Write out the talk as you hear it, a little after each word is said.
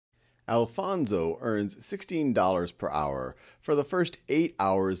Alfonso earns $16 per hour for the first 8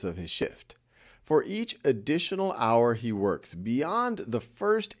 hours of his shift. For each additional hour he works beyond the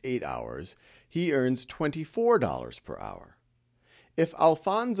first 8 hours, he earns $24 per hour. If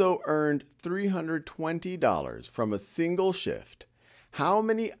Alfonso earned $320 from a single shift, how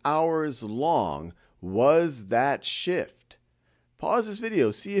many hours long was that shift? Pause this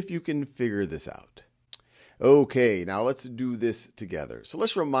video, see if you can figure this out. Okay, now let's do this together. So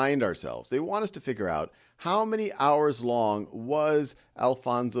let's remind ourselves. They want us to figure out how many hours long was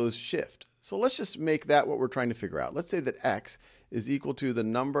Alfonso's shift. So let's just make that what we're trying to figure out. Let's say that x is equal to the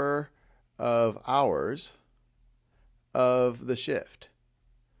number of hours of the shift.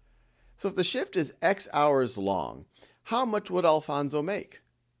 So if the shift is x hours long, how much would Alfonso make?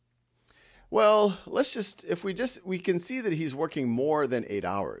 Well, we can see that he's working more than 8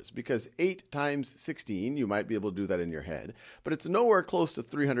 hours, because 8 times 16, you might be able to do that in your head, but it's nowhere close to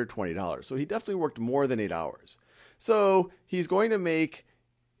 $320. So he definitely worked more than 8 hours. So he's going to make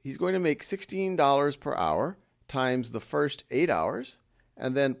 $16 per hour times the first 8 hours,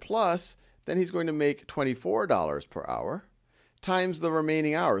 and then he's going to make $24 per hour times the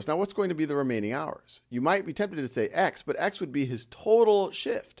remaining hours. Now, what's going to be the remaining hours? You might be tempted to say x, but x would be his total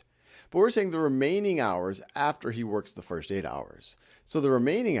shift. But we're saying the remaining hours after he works the first 8 hours. So the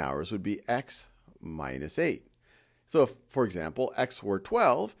remaining hours would be x minus 8. So if, for example, x were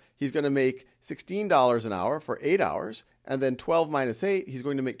 12, he's going to make $16 an hour for 8 hours, and then 12 minus 8, he's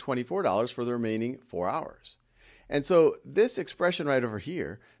going to make $24 for the remaining 4 hours. And so this expression right over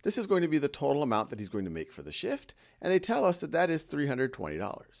here, this is going to be the total amount that he's going to make for the shift, and they tell us that that is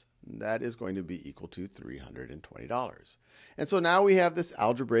 $320. That is going to be equal to $320. And so now we have this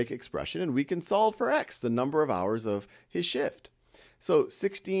algebraic expression, and we can solve for x, the number of hours of his shift. So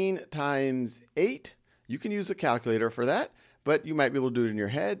 16 times 8, you can use a calculator for that, but you might be able to do it in your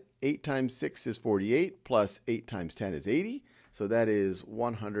head. 8 times 6 is 48, plus 8 times 10 is 80. So that is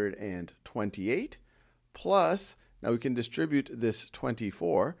 128, plus, now we can distribute this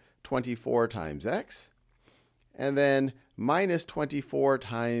 24 times x, and then minus 24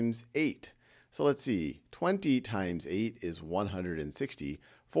 times 8. So let's see, 20 times 8 is 160.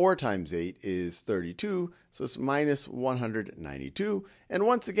 4 times 8 is 32, so it's minus 192. And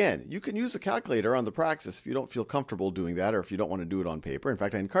once again, you can use a calculator on the Praxis if you don't feel comfortable doing that, or if you don't want to do it on paper. In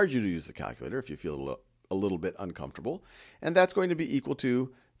fact, I encourage you to use the calculator if you feel a little bit uncomfortable. And that's going to be equal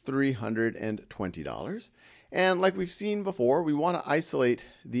to $320. And like we've seen before, we want to isolate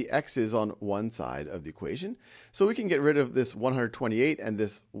the x's on one side of the equation. So we can get rid of this 128 and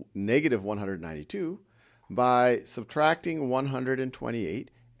this negative 192 by subtracting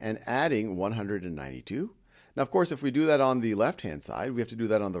 128 and adding 192. Now, of course, if we do that on the left-hand side, we have to do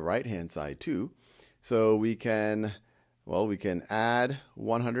that on the right-hand side too. So we can add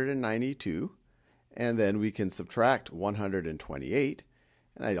 192, and then we can subtract 128.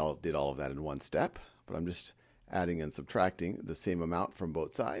 And I did all of that in one step, but I'm just adding and subtracting the same amount from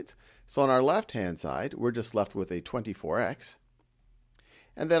both sides. So on our left-hand side, we're just left with a 24x.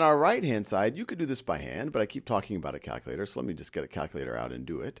 And then our right-hand side, you could do this by hand, but I keep talking about a calculator, so let me just get a calculator out and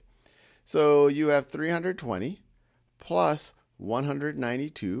do it. So you have 320 plus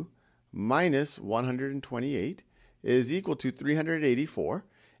 192 minus 128 is equal to 384.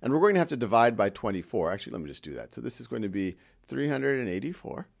 And we're going to have to divide by 24. Actually, let me just do that. So this is going to be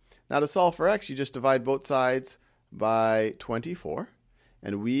 384. Now to solve for x, you just divide both sides by 24.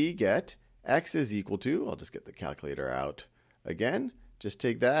 And we get x is equal to, I'll just get the calculator out again. Just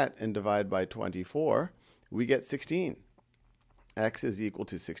take that and divide by 24. We get 16. X is equal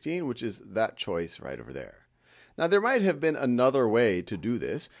to 16, which is that choice right over there. Now, there might have been another way to do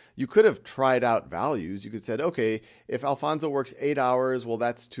this. You could have tried out values. You could have said, okay, if Alfonso works 8 hours, well,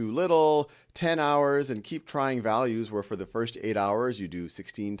 that's too little, 10 hours, and keep trying values where for the first 8 hours, you do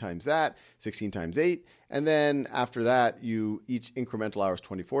 16 times that, 16 times 8, and then after that, each incremental hour is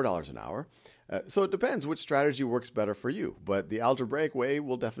 $24 an hour. So it depends which strategy works better for you. But the algebraic way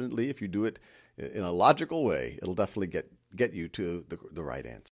will definitely, if you do it in a logical way, it'll definitely get you to the right answer.